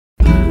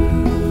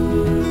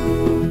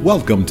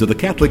Welcome to the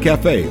Catholic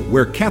Cafe,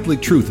 where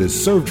Catholic truth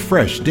is served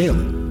fresh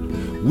daily.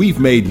 We've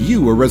made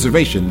you a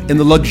reservation in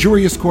the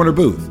luxurious corner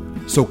booth,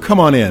 so come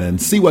on in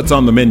and see what's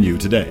on the menu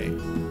today.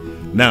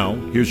 Now,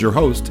 here's your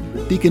host,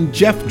 Deacon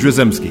Jeff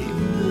Drzymski.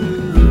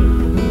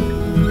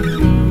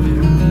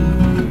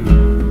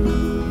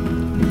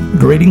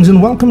 Greetings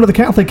and welcome to the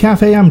Catholic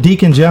Cafe. I'm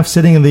Deacon Jeff,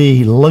 sitting in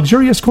the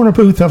luxurious corner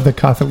booth of the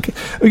Catholic...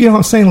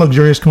 I'm saying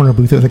luxurious corner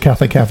booth of the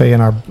Catholic Cafe,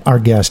 and our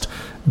guest,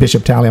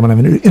 Bishop Talley. I'm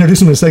going to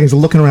introduce him in a second. He's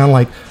looking around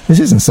like, this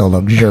isn't so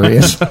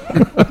luxurious.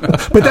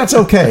 But that's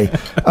okay.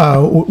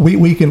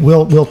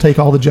 We'll take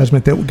all the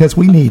judgment because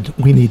we need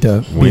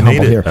to be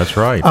humble here. That's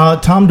right.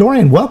 Tom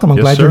Dorian, welcome. I'm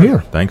glad you're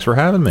here. Thanks for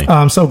having me.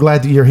 I'm so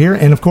glad that you're here.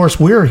 And of course,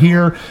 we're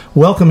here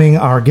welcoming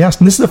our guest.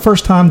 And this is the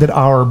first time that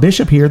our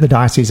bishop here, the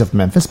Diocese of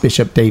Memphis,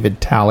 Bishop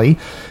David Talley,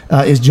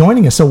 is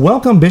joining us. So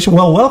welcome, Bishop.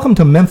 Well, welcome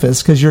to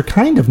Memphis, because you're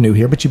kind of new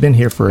here, but you've been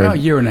here for a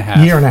year and a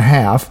half. Year and a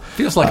half.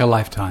 Feels like a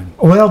lifetime.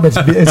 Well,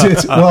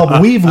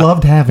 well, we've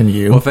loved having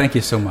you. Well, thank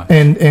you so much.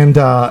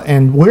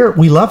 And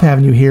we love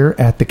having you here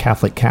at the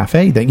Catholic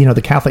Cafe.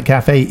 The Catholic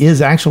Cafe is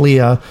actually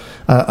a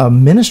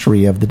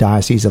ministry of the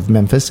Diocese of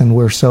Memphis, and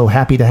we're so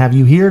happy to have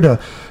you here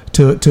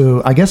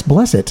to I guess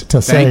bless it,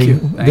 to say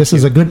this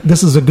is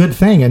a good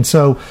thing. And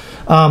so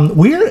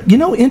we're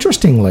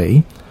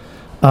interestingly,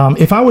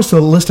 if I was to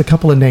list a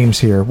couple of names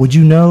here, would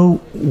you know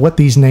what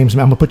these names? I'm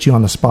going to put you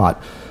on the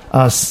spot.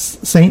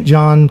 St.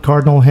 John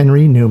Cardinal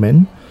Henry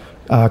Newman,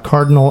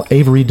 Cardinal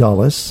Avery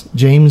Dulles,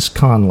 James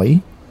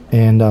Conley,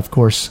 and of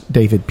course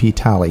David P.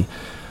 Talley.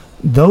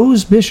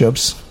 Those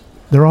bishops,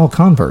 they're all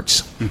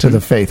converts to the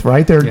faith,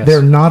 right?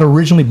 They're not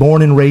originally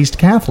born and raised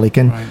Catholic,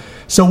 and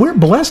so we're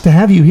blessed to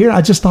have you here.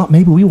 I just thought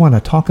maybe we want to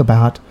talk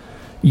about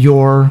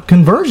your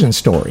conversion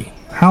story,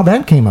 how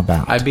that came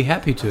about. I'd be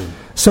happy to.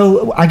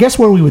 So I guess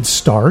where we would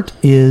start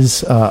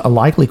is a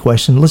likely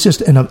question. Let's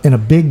just in a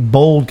big,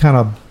 bold, kind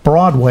of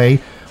broad way.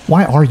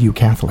 Why are you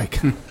Catholic?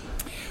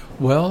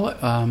 Well,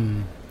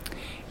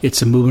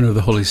 it's a movement of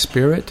the Holy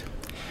Spirit.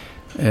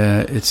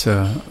 It's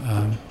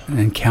an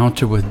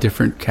encounter with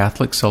different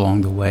Catholics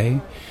along the way.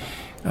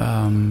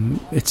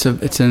 It's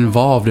an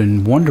involved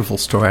and wonderful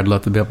story. I'd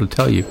love to be able to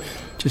tell you.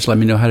 Just let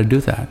me know how to do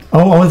that.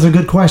 Oh, that's a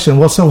good question.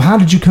 Well, so how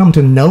did you come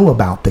to know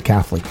about the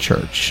Catholic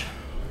Church?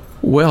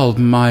 Well,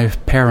 my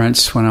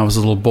parents, when I was a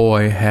little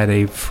boy, had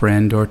a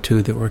friend or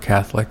two that were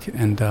Catholic,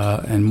 and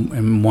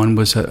one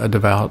was a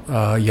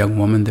devout young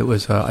woman that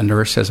was a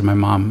nurse, as my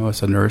mom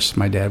was a nurse,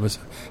 my dad was a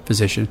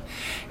physician,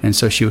 and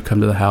so she would come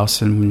to the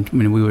house, and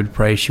when we would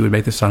pray, she would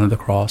make the sign of the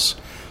cross.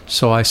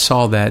 So I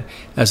saw that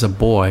as a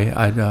boy,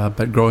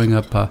 but growing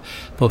up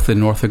both in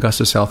North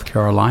Augusta, South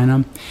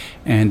Carolina,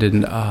 and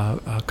in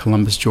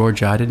Columbus,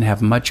 Georgia, I didn't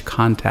have much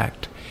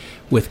contact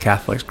with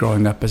Catholics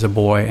growing up as a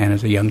boy and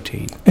as a young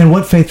teen. And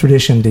what faith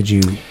tradition did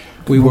you?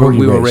 We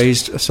were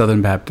raised a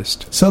Southern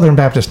Baptist. Southern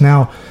Baptist.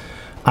 Now,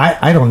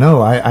 I don't know.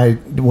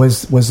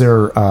 Was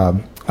there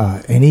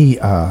any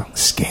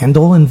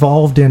scandal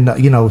involved in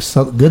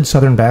good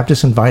Southern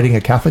Baptists inviting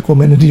a Catholic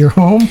woman into your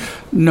home?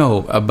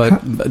 No, but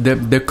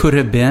there could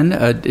have been.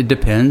 It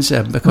depends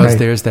because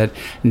there's that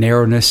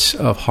narrowness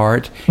of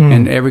heart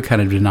in every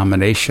kind of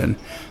denomination.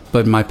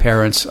 But my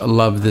parents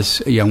loved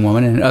this young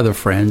woman and other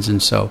friends,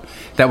 and so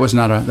that was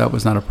not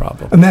a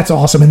problem. And that's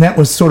awesome. And that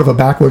was sort of a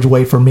backwards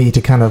way for me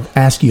to kind of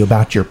ask you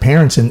about your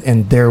parents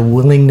and their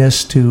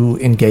willingness to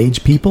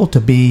engage people, to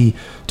be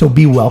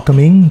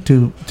welcoming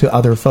to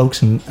other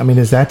folks. And I mean,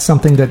 is that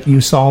something that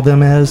you saw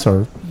them as,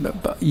 or?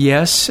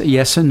 Yes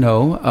and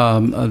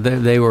no.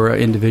 They were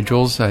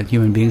individuals,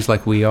 human beings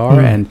like we are,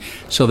 and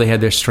so they had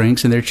their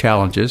strengths and their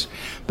challenges.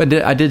 But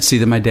I did see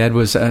that my dad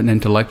was an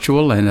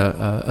intellectual and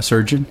a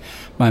surgeon.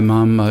 My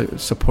mom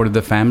supported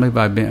the family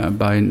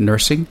by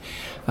nursing.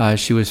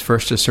 She was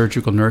first a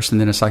surgical nurse and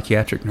then a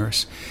psychiatric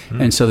nurse.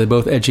 And so they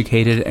both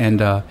educated,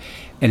 and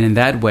in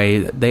that way,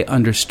 they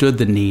understood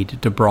the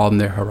need to broaden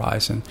their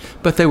horizon.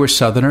 But they were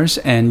Southerners,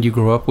 and you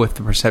grew up with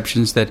the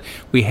perceptions that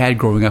we had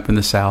growing up in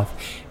the South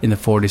in the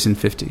 40s and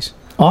 50s.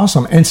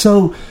 Awesome. And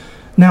so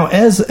now,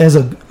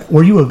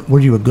 were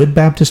you a good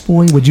Baptist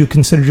boy? Would you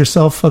consider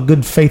yourself a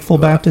good, faithful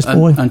Baptist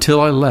boy?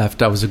 Until I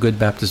left, I was a good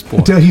Baptist boy.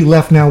 Until you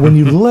left. Now, when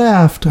you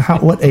left,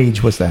 what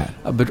age was that?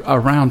 But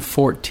around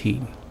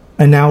 14.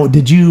 And now,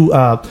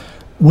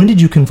 when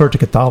did you convert to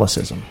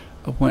Catholicism?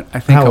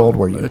 How old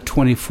were you?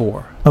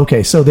 24.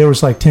 Okay, so there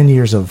was like 10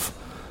 years of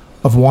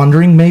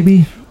wandering,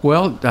 maybe?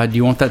 Well, do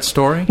you want that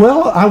story?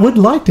 Well, I would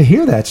like to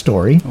hear that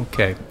story.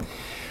 Okay.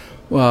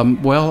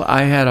 Well,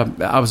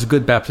 I was a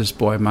good Baptist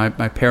boy. My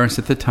parents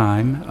at the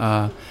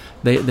time,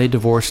 they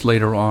divorced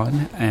later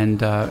on,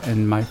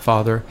 and my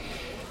father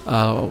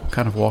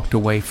kind of walked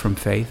away from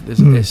faith, at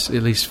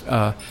least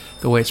the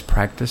way it's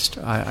practiced.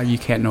 You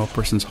can't know a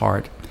person's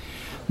heart.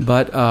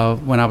 But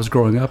when I was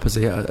growing up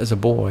as a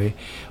boy,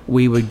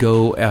 we would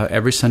go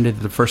every Sunday to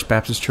the First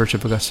Baptist Church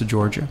of Augusta,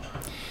 Georgia,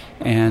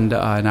 and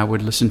I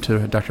would listen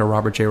to Dr.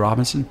 Robert J.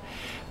 Robinson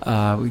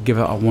give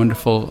a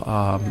wonderful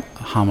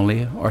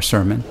homily or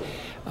sermon.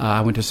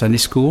 I went to Sunday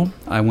school.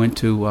 I went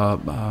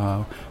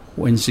to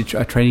Wednesday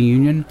Training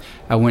Union.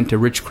 I went to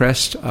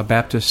Ridgecrest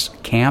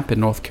Baptist Camp in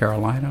North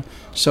Carolina.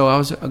 So I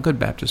was a good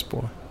Baptist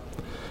boy.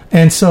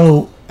 And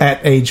so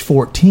at age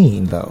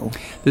 14, though,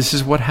 this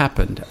is what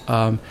happened.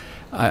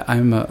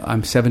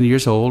 I'm 70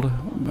 years old,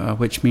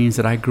 which means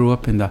that I grew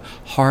up in the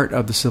heart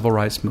of the civil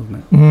rights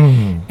movement.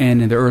 Mm.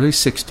 And in the early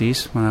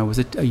 60s, when I was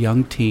a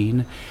young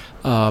teen,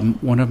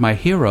 one of my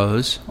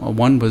heroes,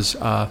 one was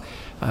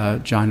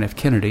John F.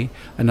 Kennedy,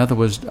 another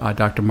was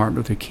Dr. Martin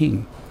Luther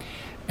King.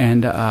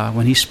 And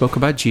when he spoke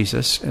about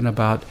Jesus and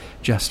about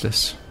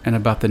justice and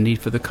about the need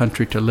for the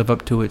country to live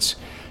up to its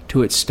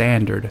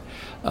standard,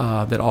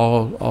 that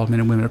all men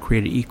and women are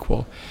created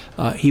equal,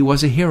 he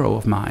was a hero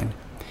of mine.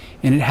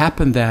 And it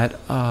happened that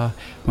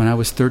when I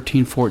was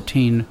 13,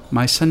 14,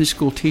 my Sunday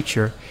school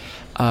teacher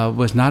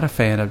was not a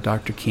fan of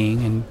Dr.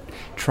 King and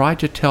tried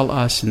to tell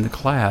us in the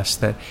class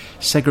that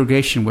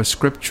segregation was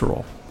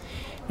scriptural,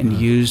 and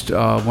used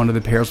one of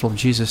the parables of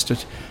Jesus to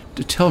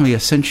tell me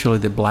essentially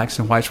that blacks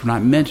and whites were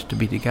not meant to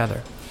be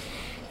together.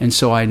 And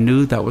so I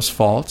knew that was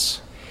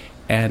false.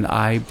 And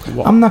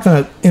I'm not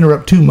going to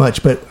interrupt too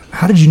much, but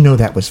how did you know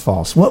that was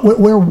false?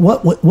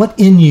 What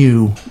in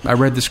you? I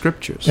read the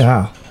scriptures.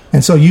 Yeah.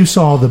 And so you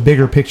saw the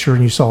bigger picture,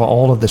 and you saw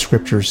all of the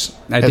scriptures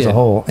as a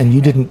whole, and you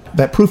didn't.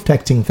 That proof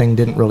texting thing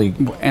didn't really.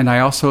 And I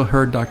also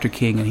heard Dr.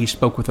 King, and he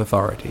spoke with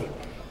authority.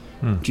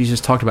 Jesus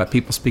talked about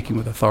people speaking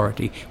with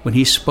authority. When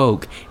he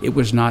spoke, it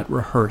was not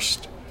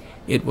rehearsed;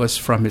 it was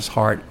from his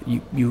heart.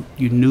 You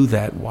knew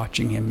that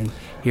watching him and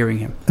hearing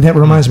him. That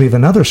reminds me of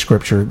another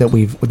scripture that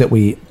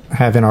we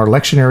have in our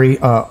lectionary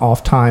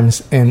oft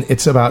times, and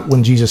it's about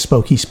when Jesus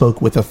spoke. He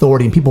spoke with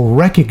authority, and people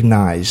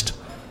recognized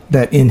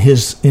that in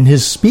his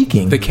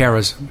speaking, the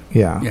charism,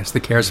 yes,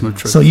 the charism of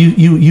truth. So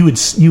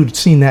you'd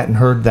seen that and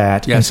heard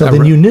that, yes, and so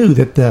then you knew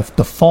that the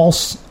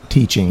false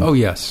teaching. Oh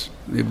yes,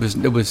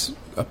 it was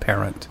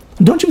apparent.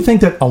 Don't you think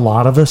that a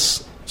lot of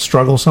us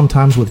struggle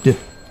sometimes with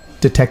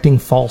detecting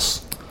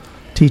false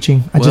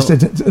teaching? Just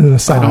an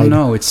aside. I don't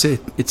know. It's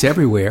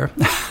everywhere.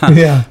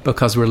 Yeah,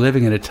 because we're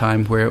living in a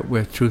time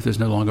where truth is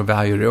no longer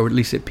valued, or at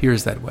least it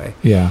appears that way.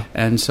 Yeah,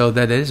 and so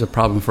that is a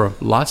problem for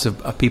lots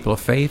of people of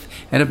faith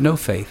and of no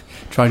faith,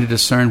 trying to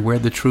discern where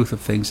the truth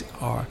of things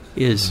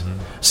is. Mm-hmm.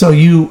 So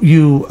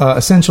you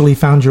essentially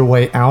found your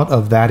way out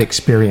of that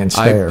experience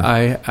there.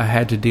 I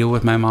had to deal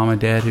with my mom and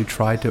dad who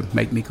tried to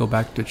make me go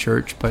back to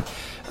church, but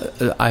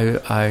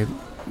I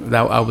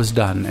was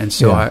done, and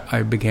so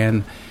I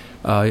began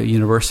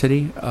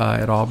university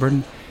at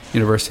Auburn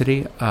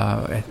University.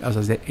 I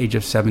was at the age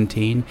of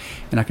 17,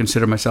 and I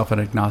consider myself an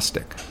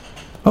agnostic.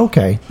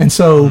 Okay, and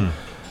so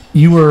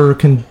you were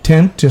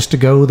content just to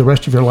go the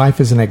rest of your life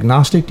as an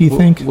agnostic, do you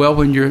think? Well,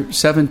 when you're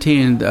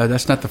 17,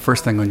 that's not the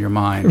first thing on your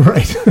mind.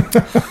 Right.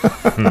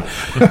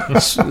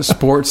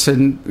 Sports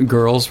and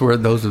girls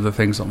those are the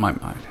things on my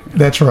mind.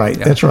 That's right.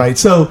 Yeah. That's right.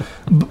 So,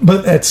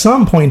 but at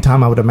some point in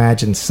time, I would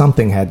imagine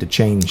something had to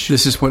change.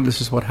 This is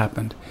what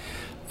happened.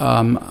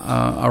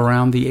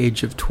 Around the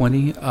age of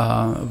 20,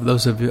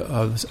 those of you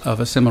of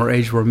a similar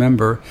age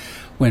remember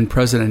when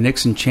President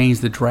Nixon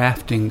changed the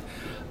drafting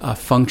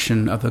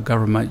function of the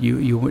government.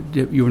 You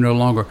were no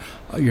longer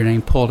your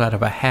name pulled out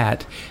of a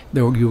hat.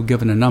 You were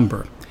given a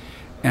number,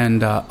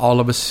 and all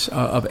of us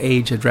of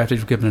age at draft age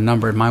were given a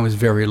number, and mine was a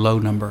very low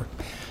number.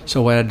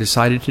 So what I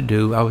decided to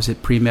do, I was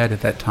at pre-med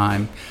at that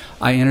time.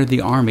 I entered the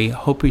Army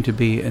hoping to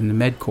be in the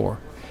Med Corps.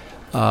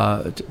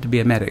 To be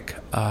a medic.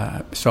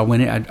 So I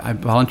went in, I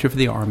volunteered for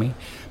the Army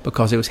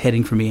because it was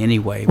heading for me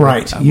anyway.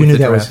 Right. You knew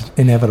that was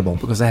inevitable.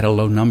 Because I had a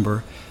low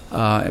number.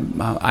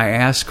 I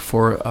asked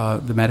for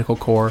the medical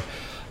corps.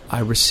 I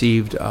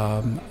received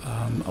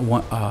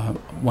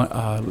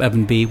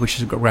 11B, which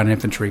is ground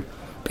infantry.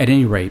 At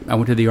any rate, I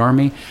went to the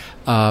Army,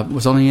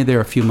 was only in there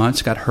a few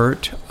months, got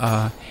hurt,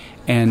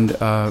 and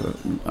I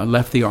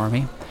left the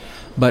Army.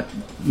 But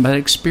that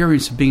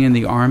experience of being in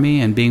the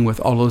Army and being with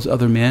all those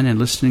other men and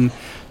listening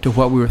to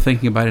what we were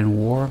thinking about in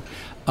war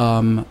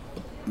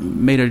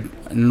made an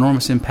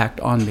enormous impact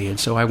on me. And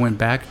so I went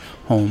back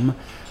home.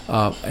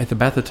 At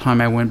about the time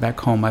I went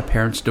back home, my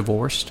parents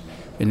divorced,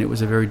 and it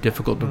was a very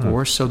difficult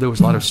divorce, so there was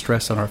a lot of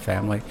stress on our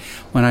family.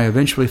 When I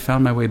eventually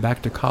found my way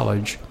back to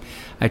college,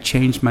 I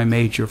changed my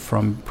major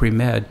from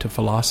pre-med to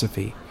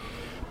philosophy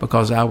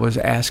because I was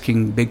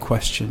asking big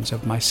questions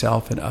of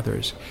myself and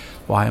others.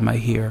 Why am I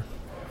here?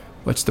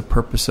 What's the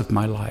purpose of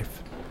my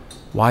life?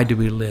 Why do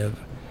we live?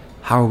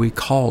 How are we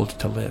called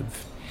to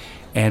live?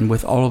 And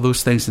with all of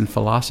those things in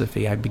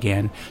philosophy, I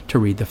began to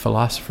read the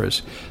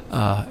philosophers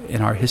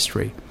in our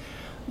history.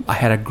 I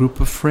had a group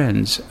of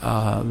friends.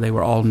 They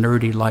were all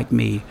nerdy like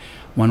me.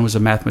 One was a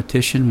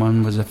mathematician,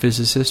 one was a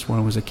physicist,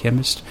 one was a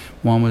chemist,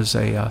 one was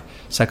a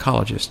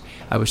psychologist.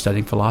 I was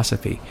studying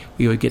philosophy.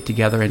 We would get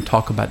together and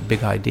talk about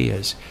big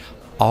ideas.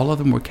 All of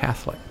them were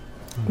Catholic.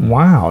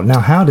 Wow. Now,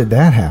 how did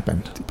that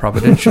happen?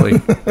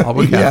 Providentially. All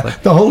were Catholic.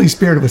 Yeah, the Holy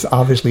Spirit was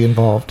obviously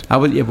involved. I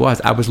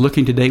was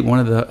looking to date one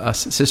of the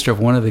sister of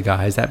one of the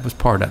guys. That was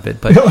part of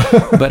it. But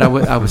but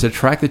I was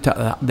attracted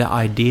to the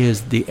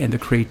ideas and the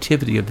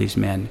creativity of these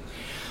men.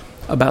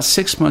 about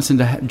 6 months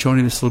into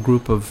joining this little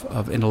group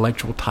of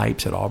intellectual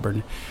types at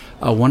Auburn,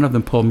 one of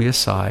them pulled me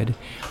aside,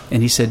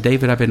 and he said,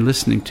 "David, I've been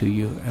listening to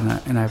you,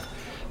 and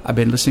I've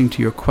been listening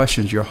to your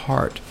questions, your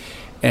heart,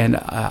 and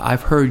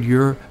I've heard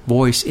your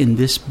voice in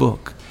this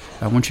book.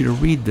 I want you to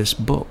read this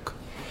book."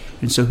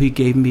 And so he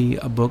gave me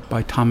a book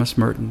by Thomas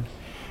Merton,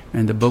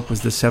 and the book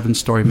was The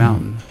Seven-Story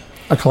Mountain.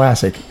 A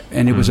classic.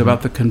 And it was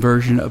about the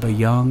conversion of a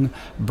young,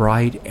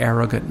 bright,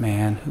 arrogant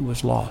man who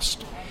was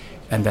lost.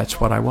 And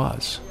that's what I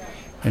was.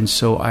 And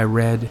so I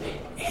read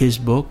his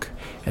book,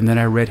 and then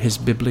I read his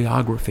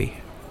bibliography.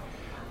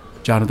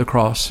 John of the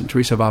Cross, and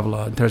Teresa of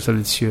Avila, and Thérèse de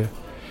Lisieux,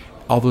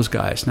 all those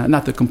guys.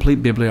 Not the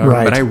complete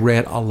bibliography, but I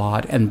read a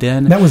lot. And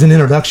then that was an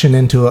introduction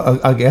into,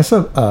 I guess,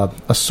 a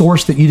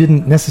source that you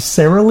didn't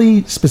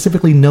necessarily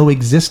specifically know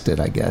existed,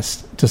 I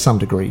guess, to some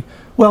degree.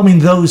 Well, I mean,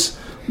 those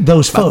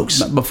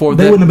folks, before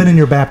they wouldn't have been in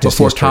your Baptist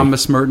before history.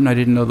 Thomas Merton, I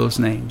didn't know those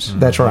names.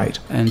 That's right.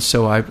 And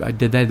so I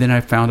did that. Then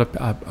I found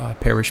a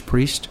parish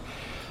priest,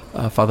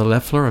 Father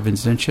Leffler of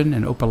Vincentian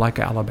in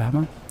Opelika,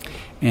 Alabama,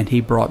 and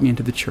he brought me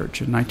into the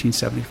church in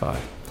 1975.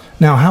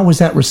 Now, how was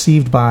that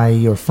received by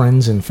your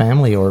friends and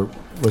family, or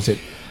was it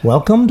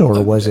welcomed,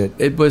 or was it?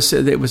 It was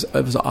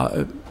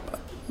a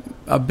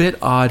bit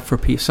odd for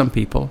some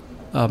people.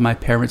 My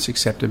parents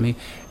accepted me.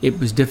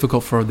 It was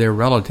difficult for their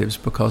relatives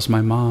because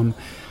my mom's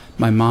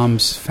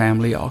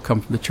family all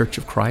come from the Church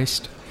of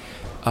Christ,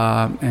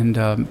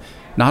 and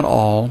not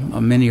all.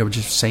 Many are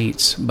just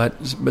saints, but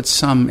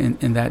some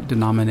in that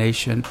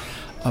denomination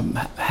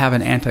have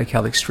an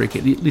anti-Catholic streak.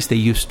 At least they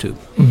used to.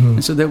 Mm-hmm.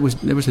 And so there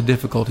was a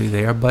difficulty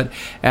there. But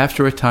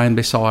after a time,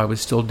 they saw I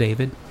was still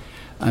David.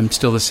 I'm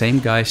still the same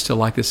guy, still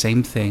like the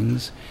same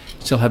things,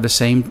 still have the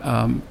same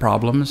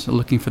problems,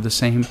 looking for the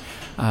same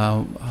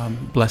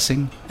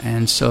blessing.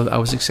 And so I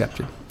was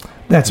accepted.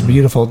 That's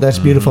beautiful. That's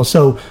beautiful.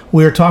 So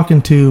we're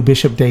talking to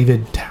Bishop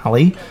David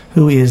Talley,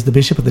 who is the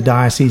Bishop of the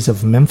Diocese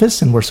of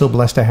Memphis, and we're so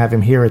blessed to have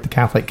him here at the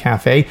Catholic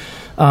Cafe.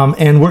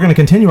 And we're going to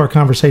continue our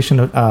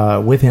conversation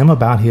with him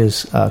about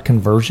his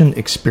conversion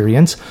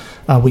experience.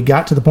 We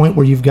got to the point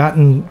where you've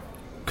gotten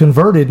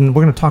converted, and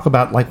we're going to talk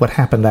about like what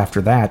happened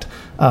after that.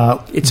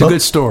 It's a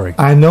good story.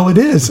 I know it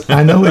is.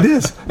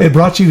 It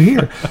brought you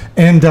here,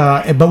 and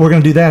but we're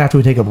going to do that after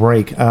we take a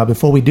break.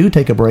 Before we do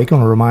take a break, I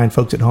want to remind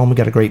folks at home we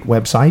got a great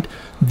website,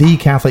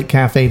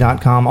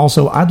 thecatholiccafe.com.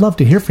 Also, I'd love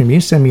to hear from you.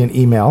 Send me an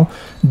email,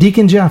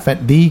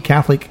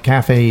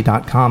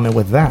 deaconjeff@thecatholiccafe.com. And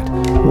with that,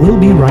 we'll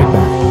be right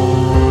back.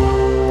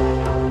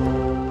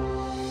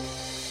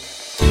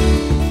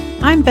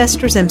 I'm Bess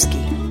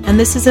Drzymski, and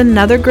this is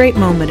another great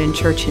moment in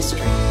church history.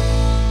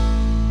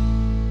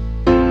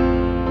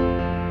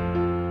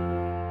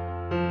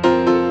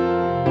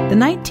 The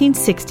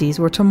 1960s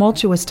were a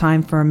tumultuous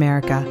time for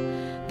America.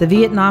 The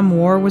Vietnam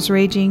War was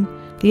raging.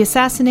 The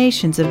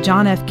assassinations of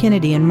John F.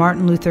 Kennedy and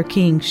Martin Luther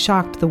King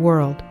shocked the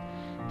world.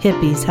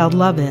 Hippies held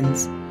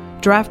love-ins.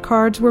 Draft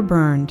cards were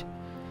burned.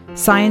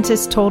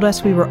 Scientists told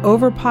us we were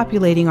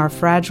overpopulating our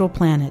fragile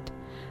planet.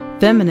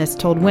 Feminists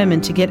told women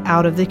to get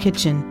out of the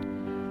kitchen.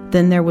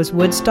 Then there was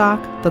Woodstock,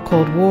 the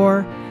Cold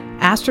War,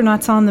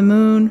 astronauts on the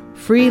moon,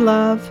 free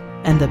love,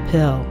 and the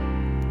pill.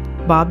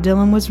 Bob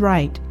Dylan was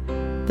right.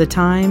 The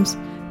times,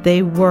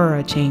 they were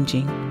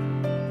a-changing.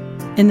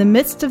 In the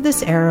midst of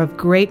this era of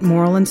great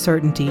moral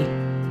uncertainty,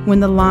 when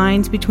the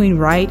lines between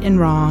right and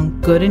wrong,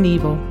 good and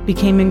evil,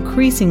 became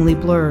increasingly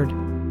blurred,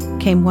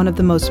 came one of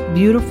the most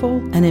beautiful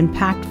and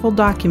impactful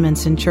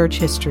documents in church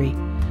history,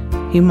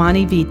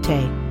 Humani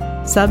Vitae,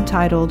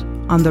 subtitled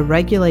On the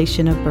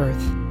Regulation of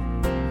Birth.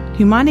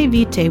 Humani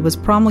Vitae was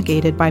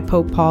promulgated by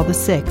Pope Paul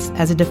VI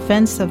as a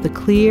defense of the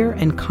clear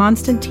and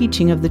constant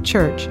teaching of the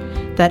Church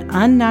that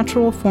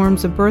unnatural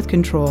forms of birth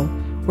control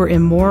were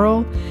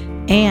immoral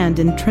and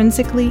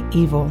intrinsically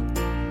evil.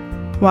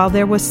 While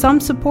there was some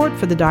support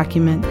for the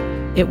document,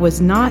 it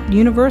was not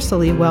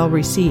universally well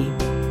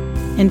received.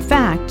 In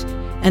fact,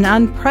 an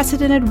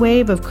unprecedented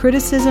wave of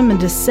criticism and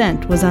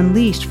dissent was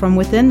unleashed from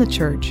within the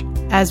Church,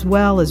 as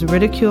well as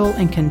ridicule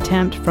and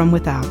contempt from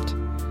without.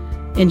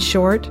 In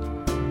short,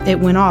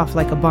 it went off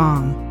like a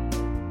bomb.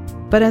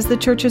 But as the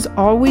Church has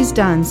always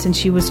done since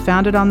she was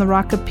founded on the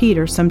Rock of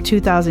Peter some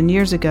 2,000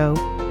 years ago,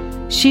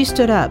 she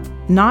stood up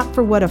not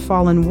for what a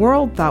fallen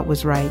world thought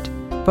was right,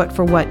 but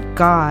for what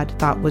God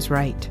thought was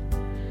right.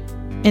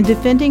 In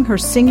defending her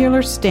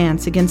singular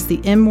stance against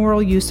the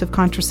immoral use of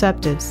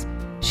contraceptives,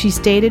 she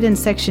stated in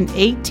Section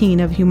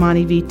 18 of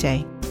Humani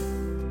Vitae,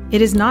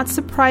 "It is not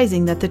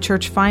surprising that the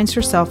Church finds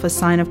herself a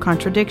sign of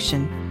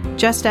contradiction,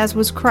 just as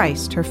was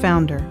Christ, her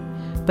founder.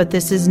 But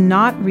this is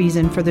not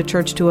reason for the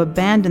Church to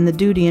abandon the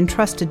duty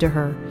entrusted to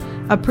her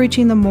of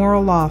preaching the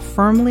moral law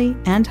firmly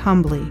and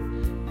humbly,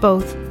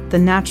 both the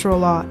natural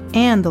law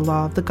and the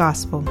law of the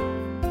gospel.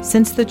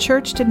 Since the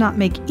Church did not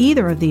make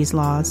either of these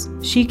laws,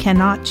 she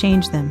cannot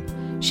change them.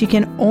 She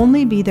can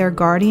only be their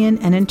guardian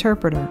and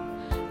interpreter.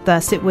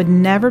 Thus, it would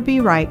never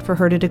be right for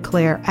her to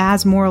declare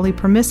as morally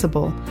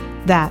permissible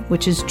that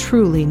which is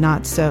truly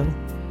not so.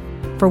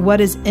 For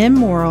what is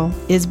immoral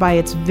is by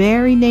its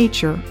very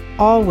nature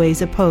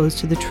always opposed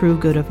to the true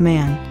good of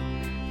man.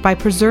 By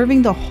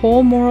preserving the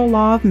whole moral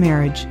law of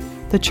marriage,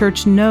 the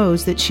Church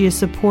knows that she is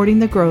supporting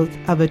the growth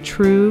of a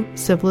true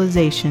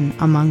civilization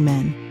among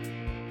men.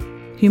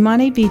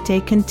 Humanae Vitae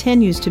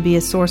continues to be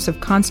a source of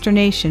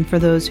consternation for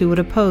those who would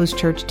oppose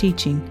church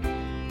teaching,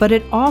 but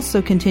it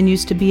also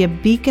continues to be a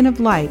beacon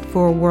of light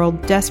for a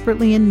world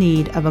desperately in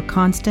need of a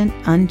constant,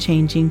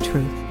 unchanging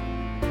truth.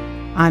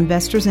 I'm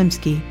Bess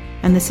Drzymski,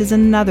 and this is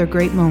another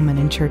great moment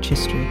in church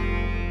history.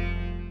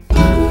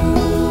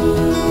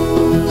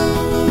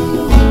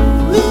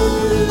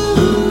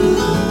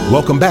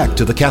 Welcome back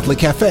to the Catholic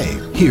Cafe.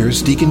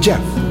 Here's Deacon Jeff.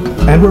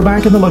 And we're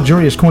back in the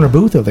luxurious corner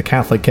booth of the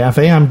Catholic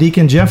Cafe. I'm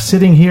Deacon Jeff,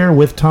 sitting here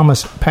with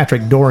Thomas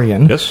Patrick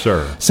Dorian. Yes,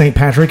 sir. St.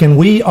 Patrick, and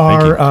we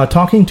are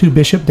talking to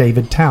Bishop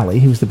David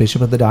Talley, who's the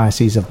Bishop of the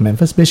Diocese of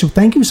Memphis. Bishop,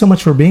 thank you so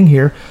much for being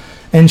here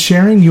and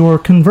sharing your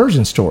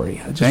conversion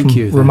story. Thank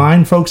you.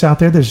 Remind folks out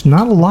there, there's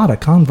not a lot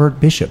of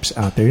convert bishops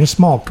out there. You're a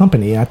small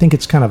company. I think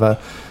it's kind of a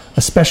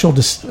special,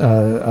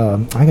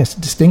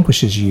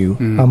 distinguishes you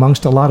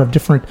amongst a lot of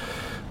different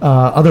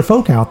other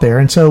folk out there.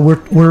 And so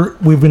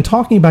we've been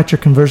talking about your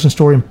conversion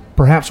story and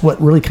perhaps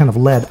what really kind of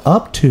led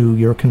up to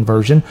your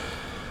conversion.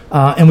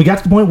 And we got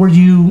to the point where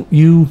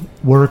you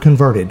were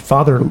converted.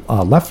 Father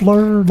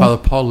Loeffler? Father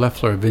Paul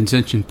Loeffler,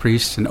 Vincentian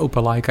priest in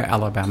Opelika,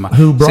 Alabama.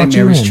 Who brought St.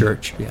 you Mary's in.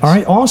 Church. Yes. All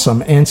right,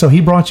 awesome. And so he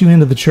brought you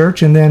into the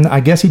church, and then I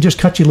guess he just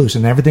cut you loose,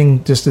 and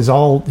everything just is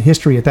all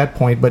history at that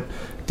point. But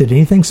did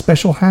anything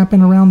special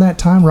happen around that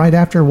time, right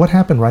after? What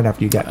happened right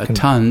after you got converted?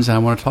 Tons. I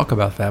want to talk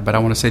about that, but I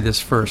want to say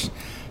this first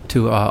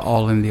to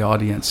all in the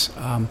audience.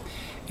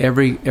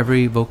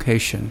 Every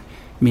vocation,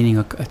 meaning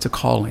it's a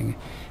calling.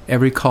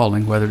 Every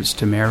calling, whether it's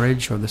to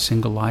marriage or the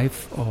single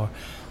life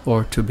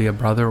or to be a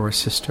brother or a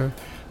sister,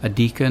 a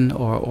deacon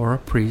or a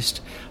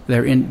priest,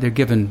 they're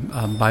given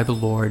by the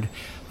Lord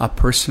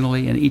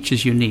personally, and each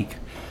is unique.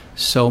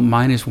 So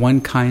mine is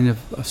one kind of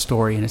a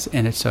story, and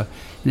it's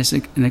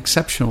an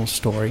exceptional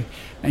story,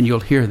 and you'll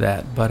hear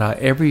that. But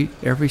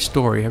every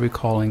story, every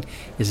calling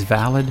is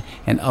valid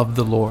and of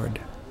the Lord.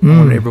 I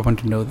want everyone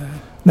to know that.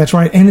 That's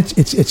right, and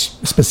it's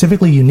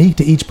specifically unique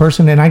to each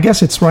person, and I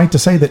guess it's right to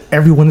say that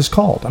everyone is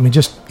called. I mean,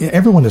 just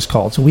everyone is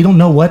called, so we don't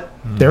know what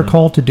they're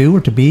called to do or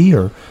to be.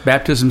 Or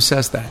Baptism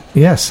says that.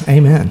 Yes,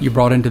 amen. You're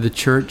brought into the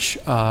church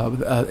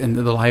in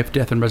the life,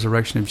 death, and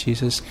resurrection of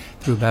Jesus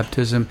through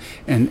baptism,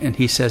 and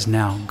he says,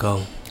 "Now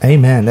go."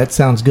 Amen. That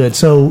sounds good.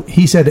 So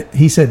he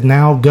said,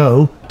 "Now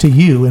go" to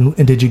you,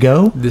 and did you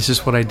go? This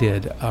is what I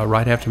did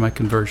right after my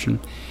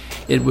conversion.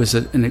 It was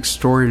an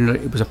extraordinary,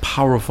 it was a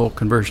powerful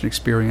conversion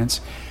experience.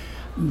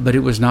 But it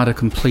was not a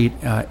complete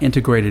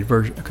integrated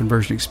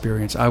conversion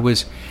experience. I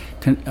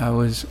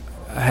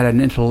had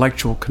an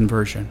intellectual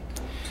conversion.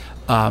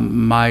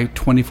 My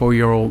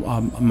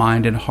 24-year-old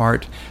mind and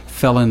heart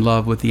fell in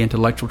love with the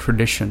intellectual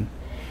tradition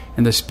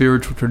and the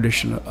spiritual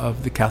tradition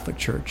of the Catholic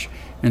Church.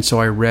 And so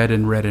I read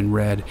and read and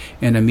read,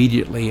 and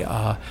immediately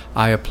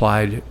I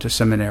applied to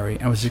seminary.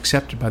 I was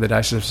accepted by the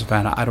Diocese of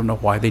Savannah. I don't know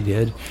why they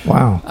did.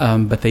 Wow.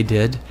 But they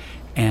did.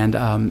 And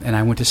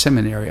I went to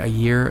seminary a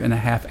year and a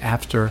half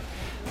after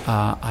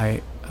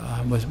I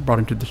was brought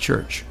into the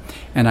church,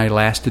 and I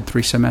lasted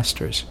 3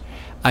 semesters.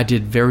 I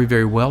did very,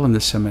 very well in the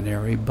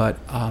seminary, but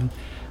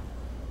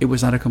it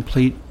was not a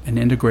complete and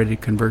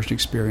integrated conversion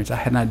experience. I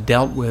had not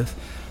dealt with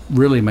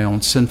really my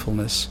own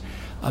sinfulness,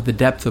 the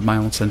depth of my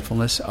own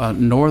sinfulness,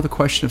 nor the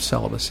question of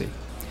celibacy.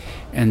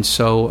 And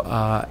so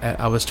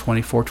I was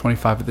 24,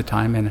 25 at the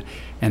time,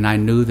 and I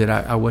knew that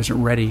I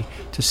wasn't ready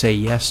to say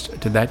yes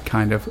to that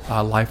kind of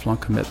lifelong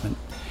commitment.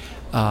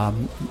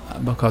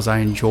 Because I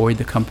enjoyed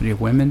the company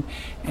of women,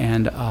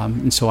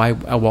 and so I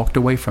walked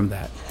away from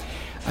that.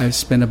 I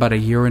spent about a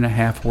year and a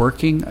half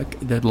working.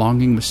 The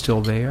longing was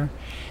still there.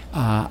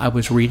 I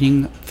was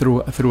reading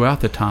throughout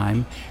the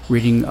time,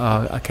 reading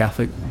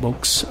Catholic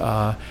books,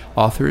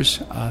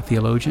 authors,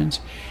 theologians,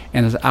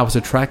 and as I was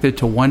attracted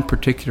to one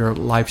particular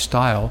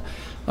lifestyle.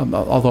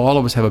 Although all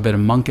of us have a bit of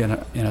monk in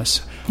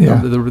us,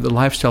 yeah. the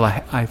lifestyle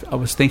I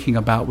was thinking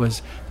about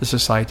was the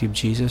Society of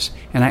Jesus,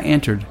 and I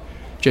entered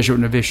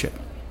Jesuit novitiate.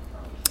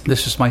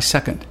 This was my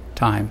second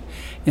time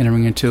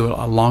entering into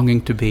a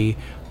longing to be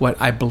what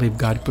I believe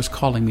God was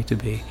calling me to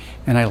be,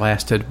 and I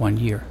lasted 1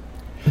 year.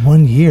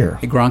 1 year?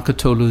 At Grand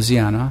Coteau,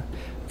 Louisiana.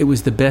 It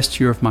was the best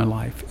year of my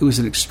life. It was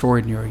an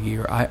extraordinary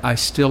year. I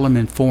still am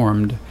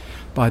informed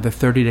by the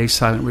 30-day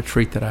silent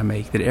retreat that I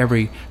make, that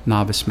every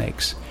novice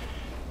makes.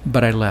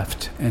 But I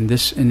left, and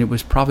it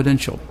was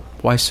providential.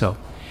 Why so?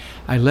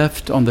 I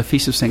left on the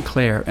Feast of St.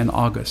 Clair in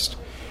August.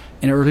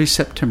 In early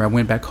September, I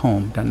went back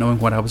home, not knowing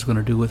what I was going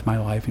to do with my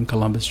life in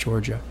Columbus,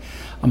 Georgia.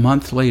 A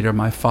month later,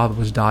 my father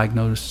was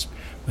diagnosed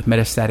with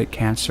metastatic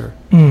cancer.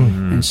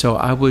 Mm-hmm. And so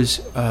I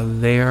was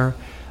there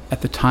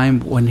at the time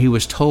when he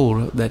was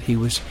told that he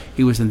was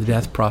in the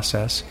death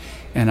process,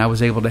 and I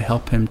was able to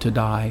help him to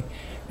die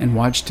and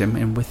watched him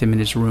and with him in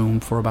his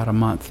room for about a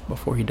month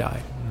before he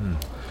died.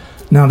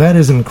 Now, that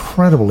is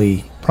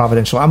incredibly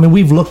providential. I mean,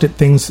 we've looked at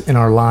things in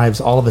our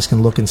lives. All of us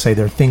can look and say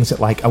there are things that,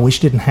 like, I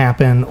wish didn't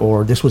happen,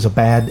 or this was a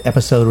bad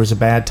episode, or was a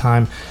bad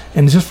time.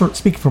 And just for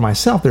speaking for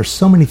myself, there's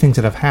so many things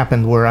that have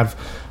happened where I've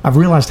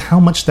realized how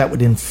much that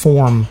would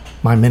inform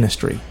my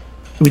ministry.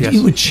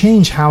 It would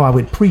change how I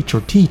would preach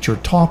or teach or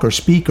talk or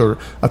speak or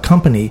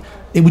accompany.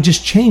 It would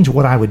just change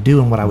what I would do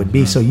and what I would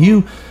be. So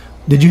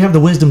did you have the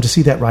wisdom to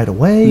see that right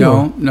away?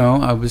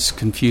 No, I was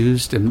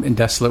confused and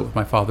desolate with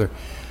my father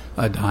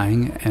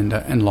dying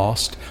and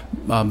lost.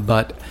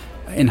 But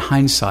in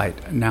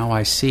hindsight, now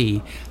I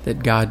see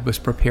that God was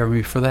preparing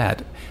me for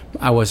that.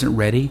 I wasn't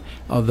ready,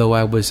 although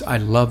I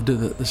loved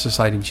the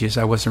Society of Jesus.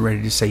 I wasn't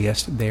ready to say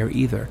yes there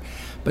either.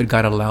 But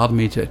God allowed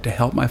me to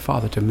help my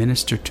father, to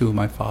minister to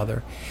my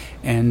father,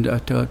 and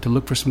to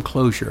look for some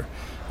closure.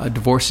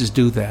 Divorces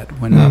do that.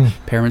 When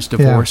parents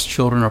divorce,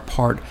 children are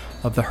part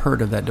of the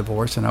hurt of that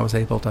divorce, and I was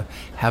able to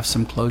have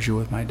some closure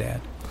with my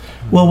dad.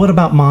 Well, what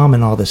about mom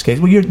in all this case?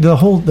 Well,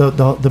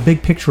 the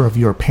big picture of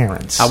your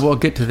parents. I will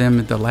get to them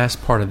at the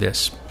last part of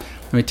this.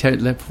 Let me tell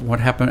you what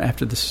happened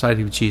after the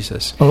Society of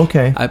Jesus. Oh,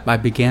 okay. I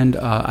began.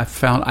 I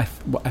found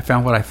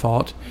what I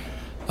thought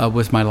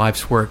was my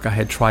life's work. I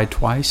had tried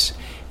twice,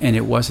 and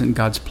it wasn't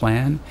God's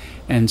plan.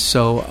 And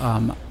so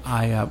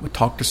I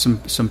talked to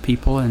some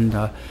people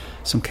and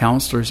some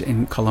counselors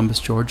in Columbus,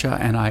 Georgia,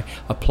 and I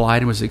applied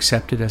and was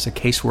accepted as a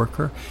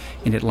caseworker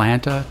in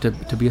Atlanta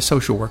to be a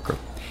social worker.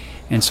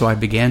 And so I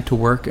began to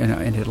work in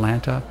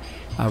Atlanta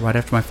right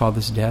after my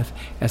father's death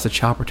as a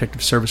child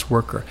protective service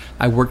worker.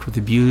 I worked with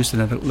abused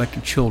and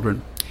neglected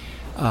children,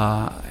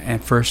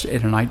 and first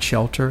in a night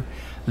shelter.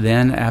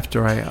 Then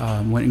after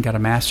I went and got a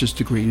master's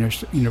degree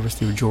at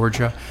University of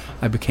Georgia,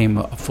 I became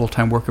a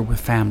full-time worker with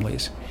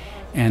families.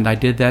 And I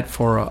did that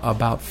for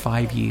about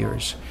 5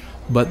 years.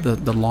 But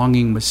the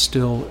longing was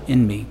still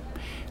in me.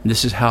 And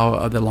this is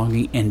how the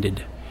longing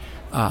ended.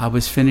 I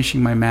was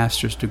finishing my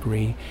master's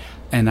degree,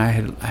 and I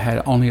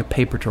had only a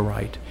paper to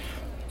write.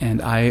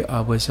 And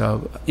I was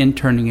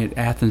interning at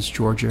Athens,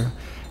 Georgia,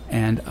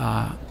 and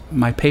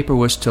my paper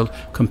was to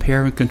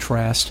compare and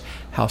contrast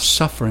how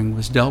suffering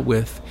was dealt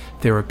with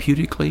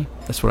therapeutically,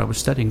 that's what I was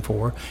studying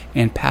for,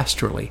 and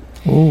pastorally.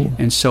 Ooh.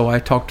 And so I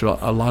talked to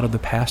a lot of the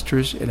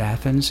pastors at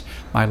Athens.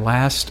 My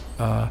last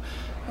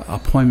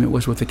appointment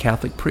was with a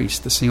Catholic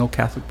priest, the single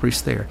Catholic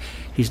priest there.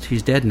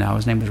 He's dead now.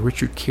 His name was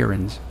Richard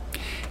Kierans,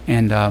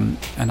 and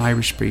an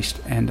Irish priest,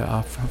 and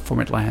from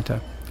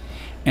Atlanta.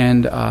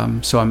 And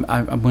so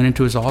I went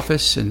into his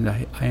office, and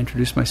I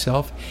introduced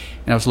myself,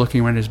 and I was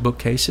looking around his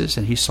bookcases,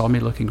 and he saw me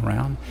looking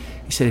around.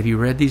 He said, "Have you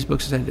read these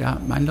books?" I said, "Yeah,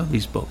 I know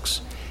these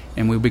books."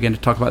 And we began to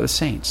talk about the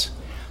saints.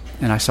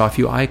 And I saw a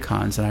few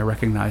icons, and I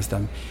recognized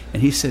them.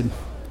 And he said,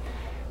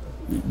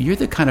 "You're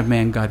the kind of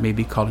man God may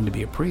be calling to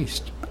be a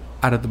priest,"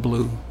 out of the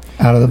blue.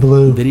 Out of the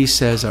blue. Then he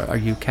says, "Are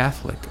you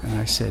Catholic?" And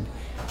I said,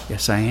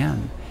 "Yes, I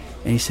am."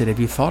 And he said, "Have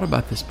you thought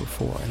about this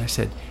before?" And I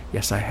said,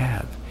 "Yes, I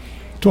have."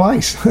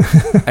 Twice.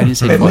 I didn't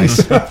say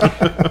twice.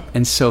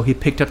 And so he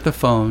picked up the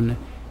phone,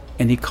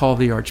 and he called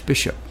the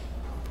Archbishop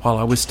while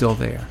I was still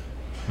there.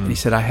 And he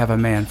said, "I have a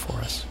man for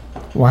us."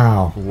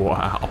 Wow.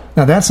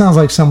 Now that sounds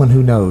like someone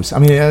who knows. I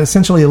mean,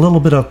 essentially a little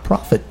bit of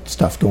prophet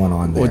stuff going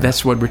on there. Well,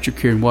 that's what Richard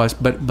Kieran was.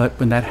 But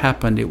when that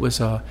happened, it was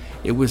a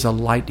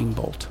lightning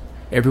bolt.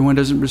 Everyone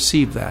doesn't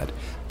receive that,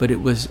 but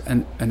it was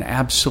an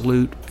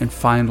absolute and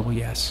final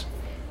yes,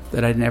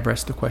 that I'd never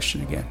ask the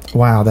question again.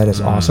 Wow, that is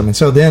awesome. And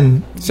so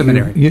then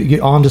seminary, you get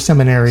on to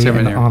seminary.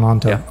 And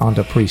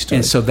onto priesthood.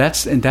 And so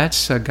that's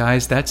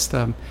guys, that's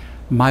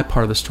my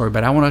part of the story.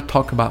 But I want to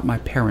talk about my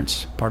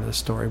parents' part of the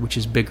story, which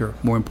is bigger,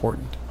 more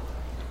important.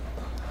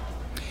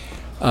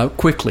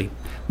 Quickly,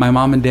 my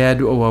mom and dad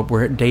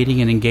were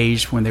dating and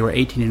engaged when they were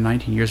 18 and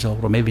 19 years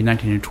old, or maybe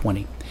 19 and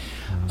 20.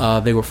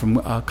 They were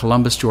from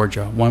Columbus,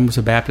 Georgia. One was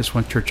a Baptist,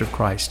 one Church of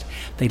Christ.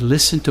 They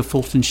listened to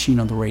Fulton Sheen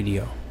on the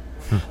radio.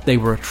 They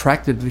were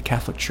attracted to the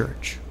Catholic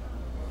Church.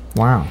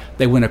 Wow.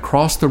 They went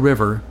across the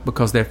river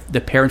because their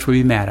parents would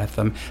be mad at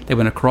them. They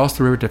went across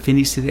the river to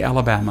Phoenix City,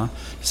 Alabama,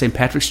 St.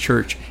 Patrick's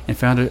Church, and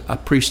found a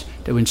priest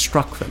that would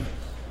instruct them.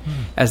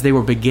 As they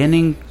were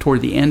beginning toward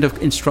the end of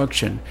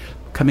instruction,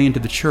 coming into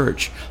the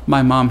church,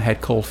 my mom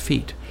had cold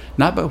feet.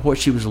 Not by what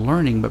she was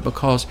learning, but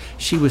because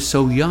she was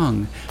so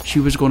young. She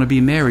was going to be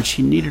married.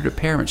 She needed her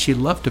parents. She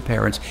loved her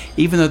parents,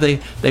 even though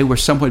they were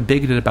somewhat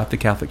bigoted about the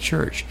Catholic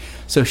Church.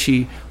 So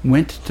she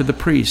went to the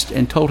priest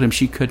and told him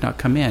she could not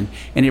come in,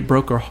 and it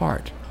broke her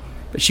heart.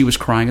 But she was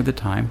crying at the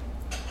time.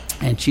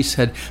 And she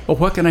said, "Well,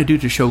 what can I do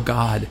to show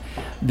God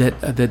that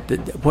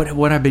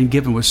what I've been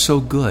given was so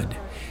good?"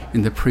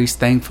 And the priest,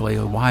 thankfully,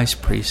 a wise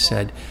priest,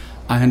 said,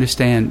 "I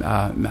understand,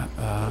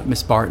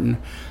 Miss Barton.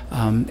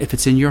 If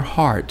it's in your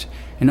heart,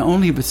 and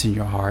only if it's in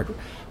your heart,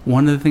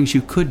 one of the things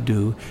you could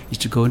do is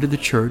to go into the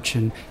church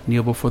and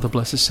kneel before the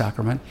Blessed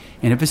Sacrament.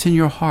 And if it's in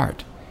your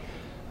heart,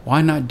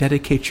 why not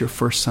dedicate your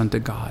first son to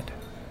God?"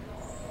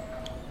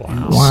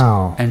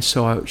 Wow. And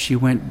so she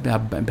went,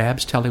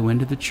 Babs Talley went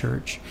to the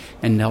church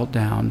and knelt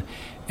down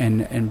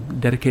and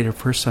dedicated her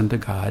first son to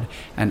God.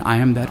 And I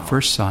am that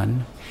first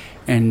son.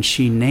 And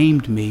she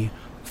named me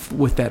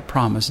with that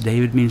promise.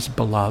 David means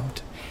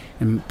beloved,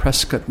 and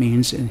Prescott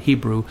means in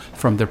Hebrew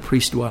from the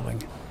priest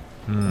dwelling.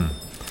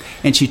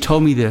 And she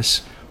told me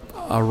this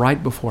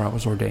right before I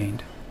was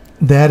ordained.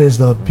 That is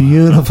the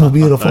beautiful,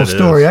 beautiful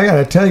story. I got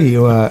to tell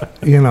you,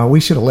 we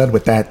should have led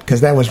with that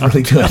because that was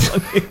really good.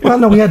 Well,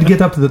 no, we had to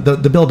get up to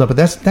the build up, but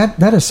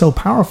that is so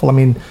powerful. I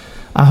mean,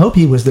 I hope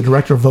he was the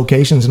director of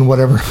vocations and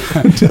whatever.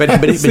 but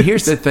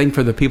here's the thing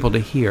for the people to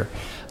hear.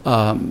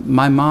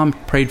 My mom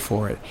prayed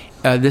for it.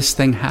 This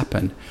thing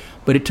happened,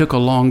 but it took a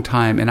long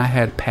time, and I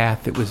had a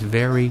path that was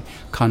very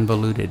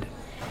convoluted.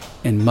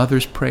 And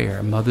Mother's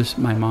prayer,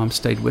 my mom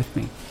stayed with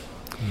me.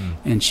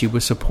 And she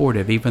was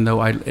supportive, even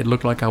though it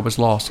looked like I was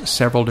lost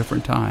several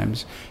different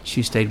times.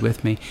 She stayed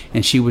with me,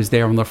 and she was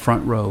there on the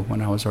front row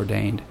when I was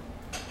ordained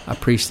a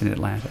priest in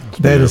Atlanta.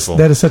 That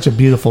is such a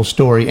beautiful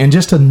story, and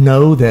just to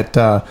know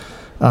that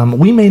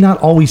we may not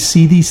always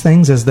see these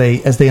things as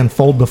they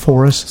unfold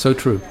before us. So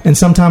true. And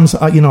sometimes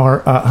our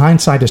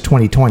hindsight is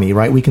 20/20,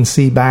 right? We can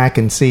see back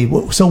and see.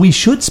 So we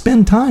should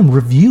spend time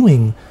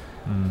reviewing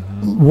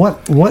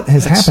what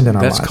has happened in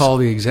our lives. That's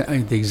called the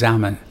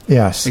examen.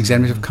 Yes.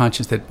 Examination of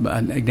conscience that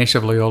Ignatius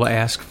of Loyola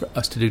asked for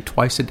us to do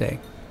twice a day.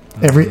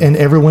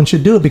 Everyone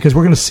should do it because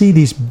we're going to see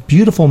these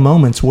beautiful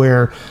moments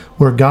where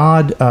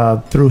God,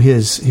 through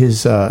his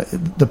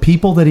the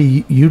people that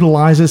he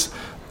utilizes,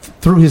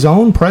 through his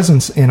own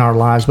presence in our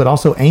lives, but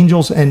also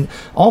angels and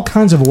all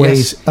kinds of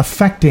ways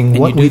affecting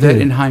what we do. And you do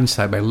that in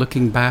hindsight by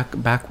looking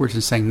backwards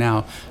and saying,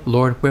 now,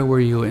 Lord, where were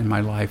you in my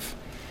life?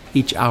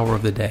 Each hour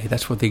of the day.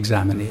 That's what the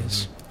examen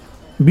is.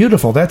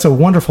 Beautiful. That's a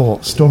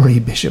wonderful story,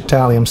 Bishop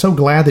Talley. I'm so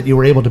glad that you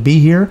were able to be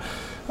here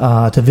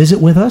to visit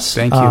with us.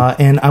 Thank you.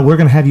 And we're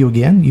going to have you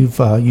again. You've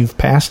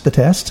passed the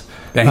test.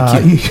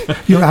 Thank you.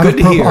 You're out of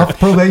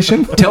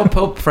probation. Tell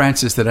Pope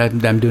Francis that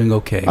I'm doing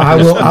okay. I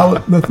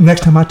will.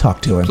 Next time I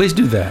talk to him. Please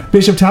do that.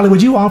 Bishop Talley,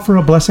 would you offer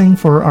a blessing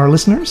for our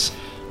listeners?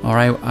 All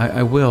right,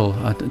 I will.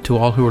 To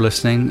all who are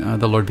listening,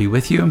 the Lord be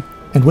with you.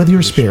 And with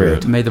your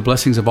spirit. May the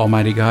blessings of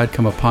Almighty God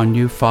come upon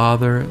you,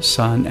 Father,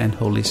 Son, and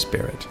Holy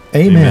Spirit.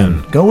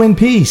 Amen. Go in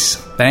peace.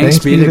 Thanks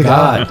be to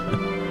God.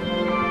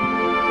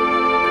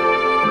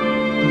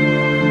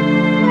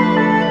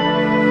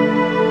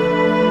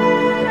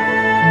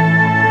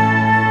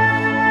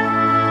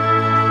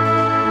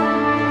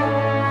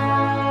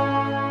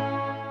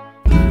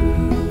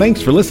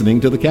 Thanks for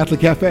listening to the Catholic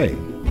Cafe.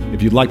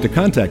 If you'd like to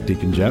contact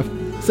Deacon Jeff,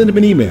 send him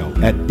an email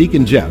at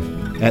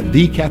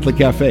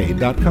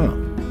deaconjeff@thecatholiccafe.com.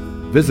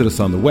 Visit us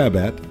on the web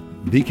at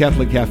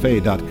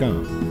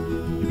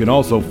thecatholiccafe.com. You can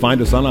also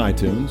find us on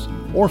iTunes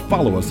or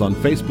follow us on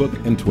Facebook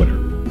and Twitter.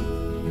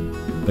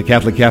 The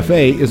Catholic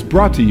Cafe is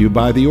brought to you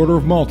by the Order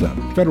of Malta,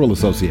 Federal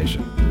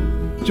Association.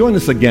 Join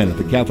us again at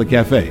the Catholic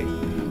Cafe,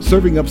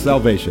 serving up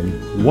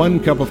salvation one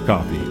cup of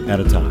coffee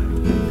at a time.